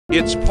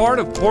It's part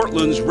of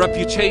Portland's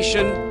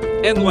reputation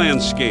and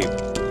landscape.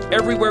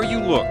 Everywhere you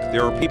look,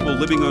 there are people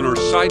living on our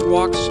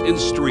sidewalks and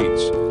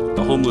streets.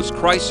 The homeless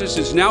crisis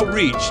has now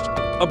reached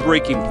a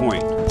breaking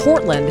point.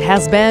 Portland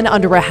has been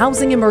under a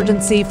housing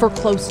emergency for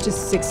close to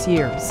 6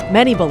 years.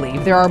 Many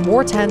believe there are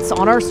more tents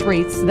on our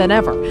streets than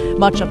ever.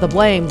 Much of the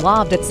blame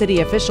lobbed at city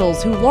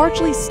officials who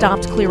largely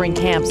stopped clearing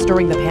camps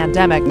during the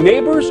pandemic.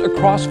 Neighbors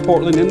across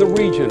Portland and the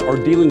region are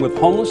dealing with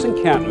homeless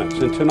encampments,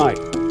 and tonight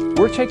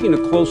we're taking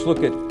a close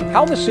look at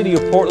how the city of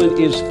Portland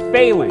is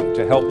failing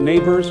to help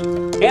neighbors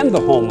and the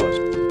homeless.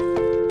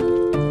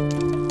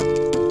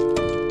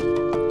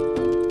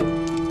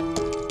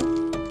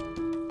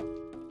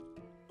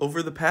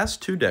 Over the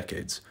past 2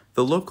 decades,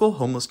 the local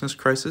homelessness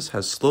crisis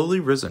has slowly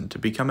risen to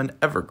become an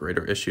ever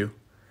greater issue.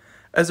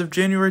 As of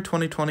January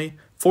 2020,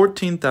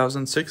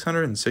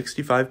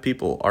 14,665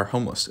 people are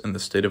homeless in the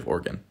state of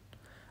Oregon.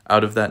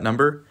 Out of that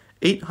number,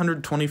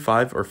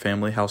 825 are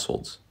family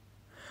households.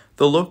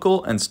 The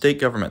local and state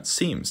government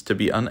seems to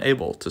be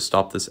unable to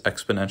stop this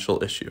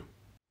exponential issue.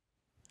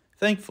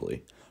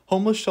 Thankfully,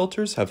 homeless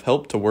shelters have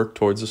helped to work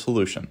towards a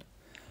solution.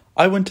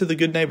 I went to the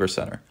Good Neighbor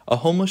Center, a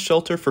homeless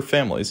shelter for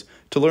families,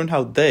 to learn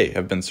how they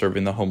have been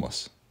serving the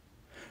homeless.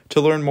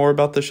 To learn more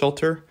about the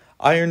shelter,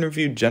 I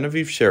interviewed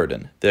Genevieve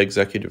Sheridan, the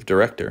executive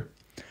director,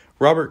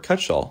 Robert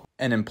Cutshall,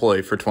 an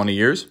employee for 20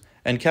 years,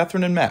 and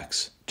Katheryne and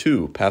Max,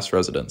 2 past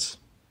residents.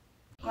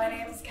 My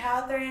name is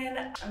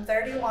Katheryne. I'm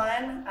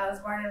 31. I was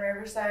born in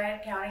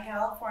Riverside County,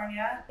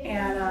 California,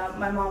 and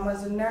my mom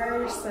was a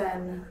nurse,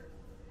 and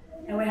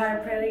we had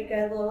a pretty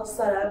good little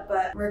setup,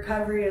 but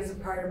recovery is a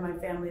part of my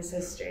family's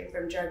history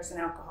from drugs and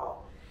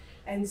alcohol.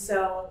 And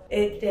so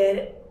it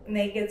did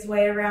make its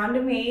way around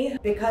to me.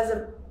 Because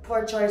of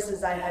poor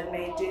choices I had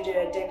made due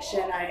to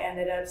addiction, I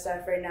ended up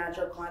suffering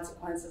natural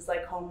consequences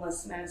like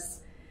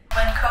homelessness.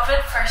 When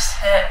COVID first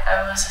hit,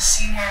 I was a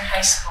senior in high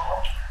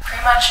school.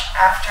 Pretty much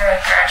after I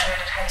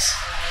graduated high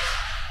school,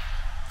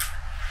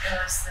 it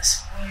was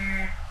this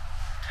weird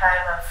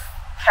time of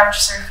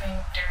couch surfing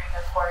during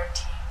a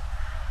quarantine,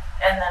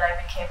 and then I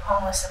became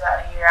homeless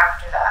about a year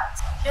after that.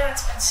 Yeah,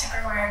 it's been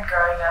super weird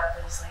growing up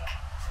as like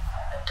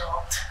an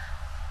adult,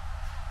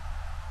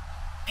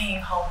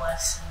 being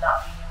homeless and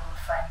not being able to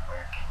find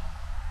work, and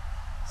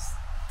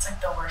it's like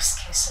the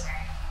worst case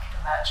scenario you could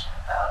imagine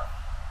about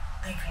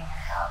leaving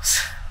your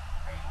house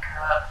where you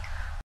grew up.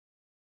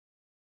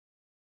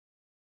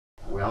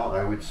 Well,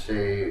 I would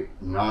say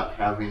not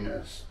having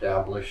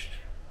established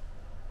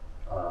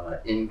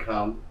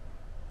income,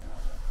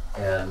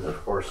 and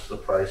of course the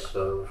price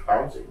of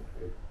housing.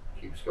 It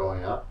keeps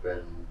going up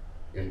and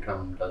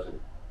income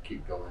doesn't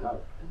keep going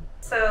up.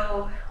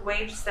 So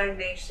wage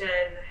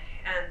stagnation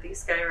and the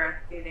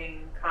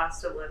skyrocketing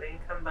cost of living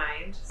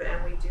combined,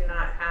 and we do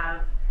not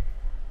have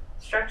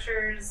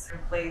structures in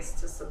place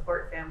to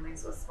support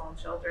families with small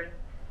children.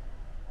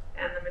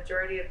 And the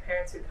majority of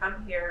parents who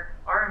come here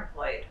are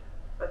employed,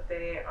 but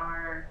they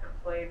are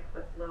employed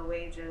with low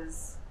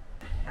wages,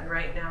 and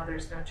right now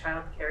there's no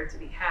child care to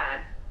be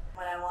had.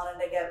 When I wanted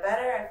to get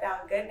better, I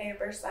found Good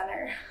Neighbor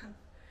Center,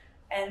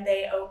 and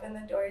they opened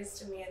the doors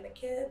to me and the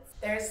kids.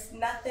 There's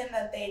nothing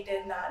that they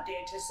did not do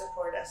to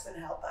support us and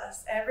help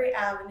us. Every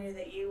avenue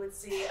that you would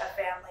see a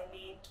family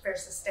need for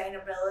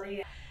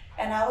sustainability.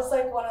 And I was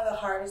like one of the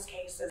hardest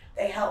cases.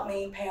 They helped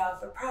me pay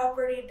off a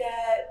property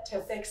debt,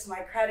 to fix my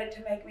credit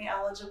to make me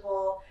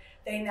eligible.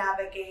 They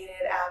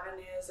navigated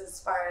avenues as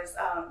far as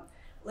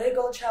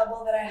legal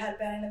trouble that I had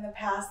been in the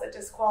past that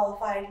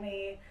disqualified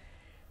me.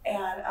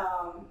 And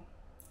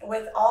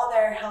with all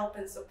their help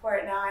and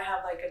support, now I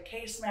have like a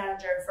case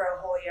manager for a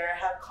whole year. I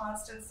have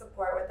constant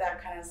support with that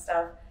kind of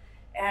stuff.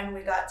 And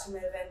we got to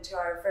move into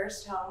our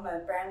first home, a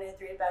brand new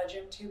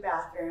 3-bedroom,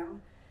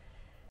 2-bathroom.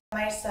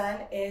 My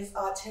son is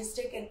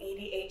autistic and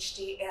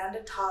ADHD and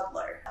a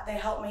toddler. They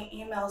helped me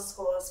email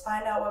schools,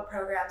 find out what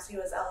programs he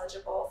was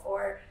eligible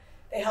for.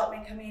 They helped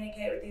me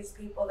communicate with these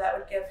people that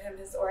would give him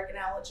his Oregon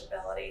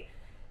eligibility.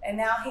 And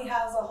now he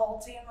has a whole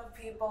team of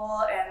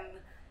people,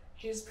 and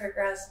he's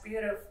progressed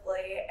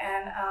beautifully.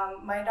 And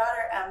my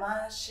daughter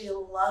Emma, she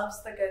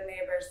loves the Good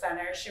Neighbor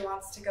Center. She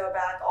wants to go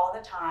back all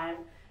the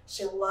time.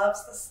 She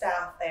loves the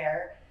staff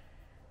there.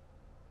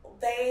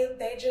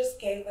 They just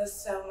gave us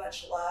so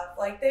much love.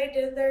 Like, they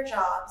did their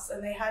jobs,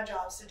 and they had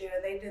jobs to do,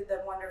 and they did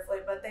them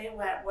wonderfully, but they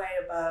went way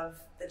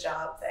above the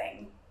job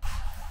thing.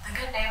 The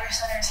Good Neighbor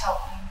Centers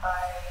helped me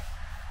by,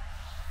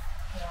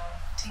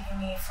 taking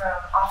me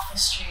from off the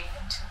street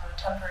into a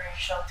temporary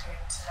shelter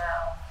to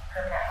now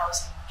permanent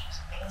housing, which is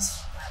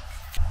amazing.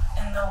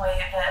 In the way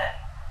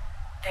that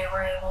they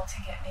were able to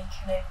get me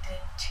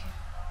connected to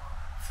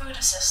food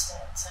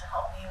assistance and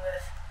help me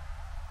with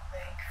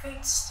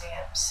food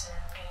stamps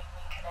and getting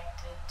me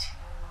connected to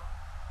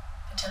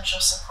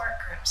potential support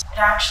groups. It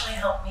actually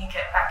helped me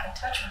get back in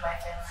touch with my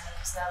family,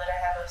 because now that I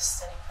have a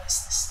steady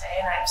place to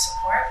stay and I have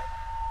support,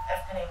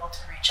 I've been able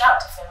to reach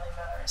out to family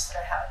members that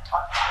I haven't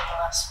talked to in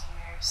the last few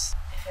years.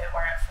 If it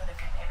weren't for the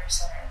Good Neighbor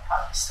Center, I'd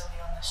probably still be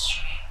on the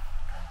street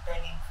and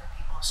begging for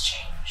people's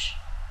change.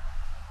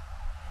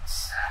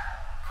 It's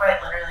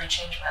quite literally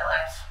changed my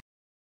life.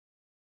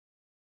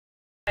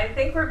 I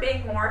think we're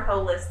being more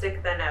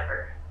holistic than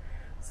ever.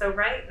 So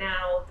right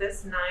now,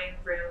 this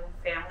 9-room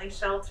family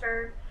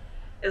shelter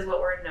is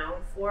what we're known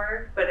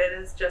for, but it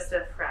is just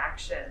a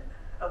fraction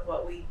of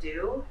what we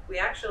do. We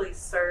actually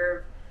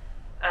serve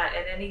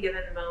at any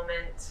given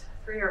moment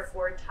 3 or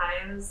 4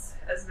 times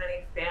as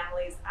many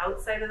families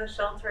outside of the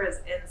shelter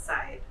as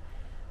inside.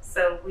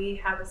 So we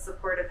have a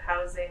supportive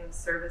housing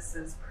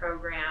services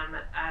program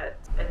at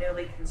a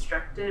newly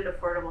constructed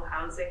affordable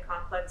housing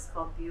complex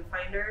called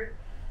Viewfinder.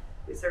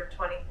 We serve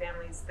 20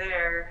 families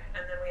there,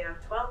 and then we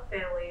have 12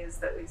 families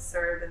that we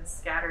serve in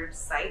scattered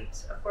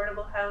site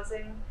affordable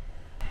housing.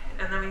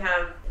 And then we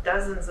have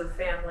dozens of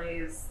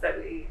families that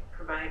we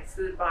provide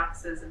food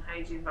boxes and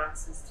hygiene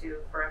boxes to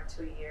for up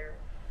to a year.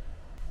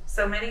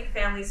 So many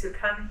families who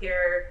come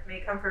here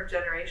may come from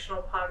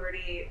generational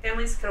poverty.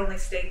 Families can only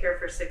stay here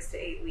for 6 to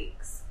 8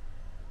 weeks.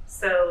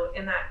 So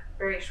in that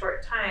very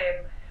short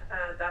time,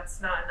 that's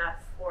not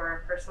enough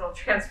for personal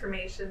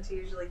transformation to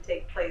usually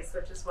take place,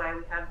 which is why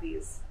we have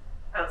these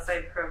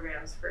outside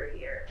programs for a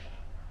year.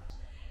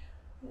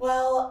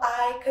 Well,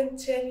 I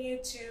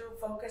continue to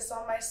focus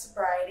on my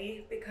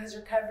sobriety because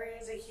recovery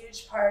is a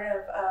huge part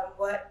of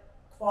what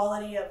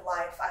quality of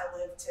life I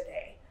live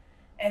today.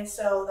 And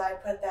so I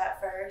put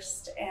that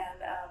first,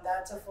 and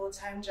that's a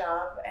full-time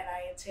job, and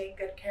I take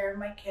good care of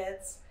my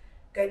kids.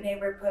 Good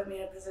Neighbor put me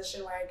in a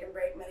position where I can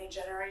break many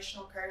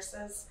generational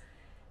curses.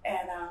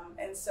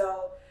 And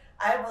so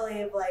I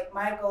believe like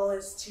my goal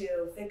is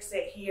to fix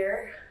it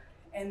here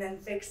and then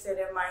fix it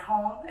in my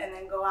home and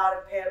then go out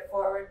and pay it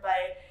forward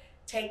by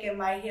taking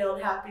my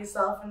healed, happy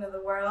self into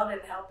the world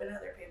and helping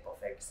other people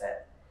fix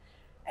it.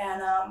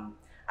 And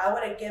I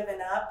would have given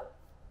up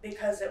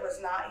because it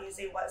was not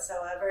easy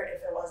whatsoever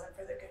if it wasn't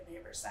for the Good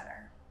Neighbor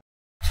Center.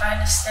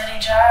 Find a steady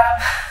job,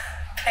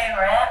 pay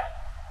rent,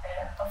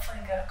 and hopefully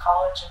go to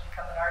college and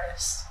become an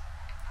artist.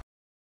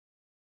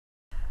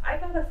 I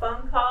got a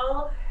phone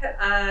call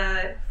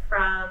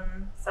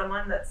from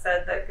someone that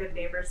said that Good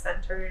Neighbor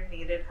Center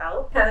needed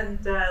help,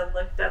 and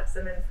looked up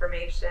some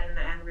information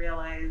and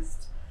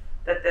realized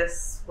that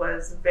this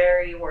was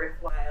very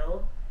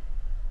worthwhile.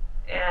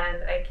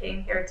 And I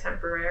came here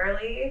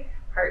temporarily,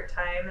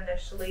 part-time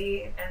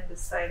initially, and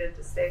decided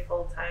to stay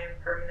full-time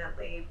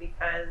permanently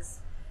because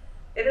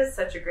it is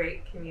such a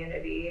great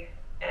community,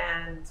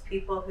 and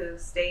people who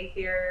stay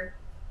here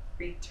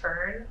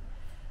return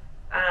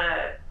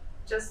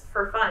just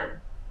for fun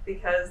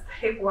because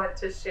they want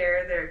to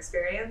share their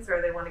experience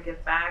or they want to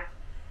give back.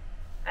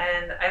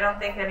 And I don't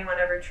think anyone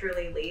ever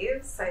truly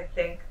leaves. I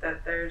think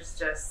that there's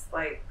just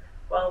like,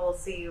 well, we'll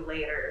see you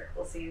later.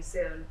 We'll see you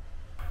soon.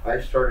 I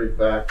started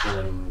back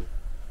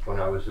when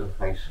I was in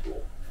high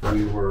school.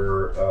 We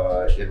were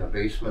in the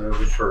basement of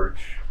a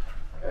church,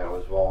 and I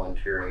was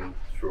volunteering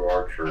through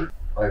our church.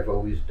 I've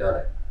always done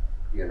it,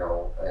 you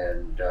know,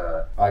 and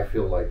I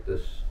feel like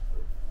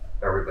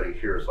everybody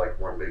here is like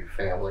one big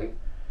family.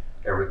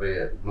 Everybody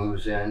that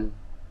moves in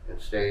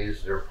and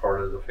stays, they're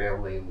part of the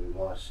family, and we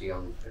want to see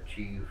them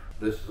achieve.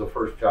 This is the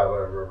first job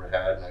I've ever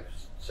had, and I've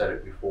said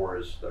it before,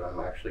 is that I'm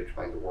actually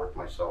trying to work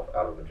myself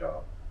out of a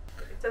job.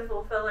 To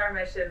fulfill our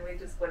mission, we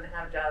just wouldn't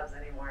have jobs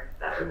anymore.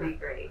 That would be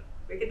great.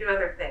 We could do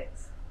other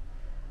things.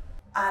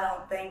 I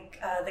don't think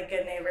the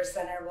Good Neighbor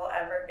Center will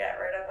ever get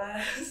rid of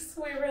us.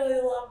 We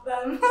really love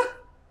them.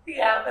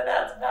 Yeah, but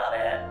that's about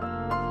it.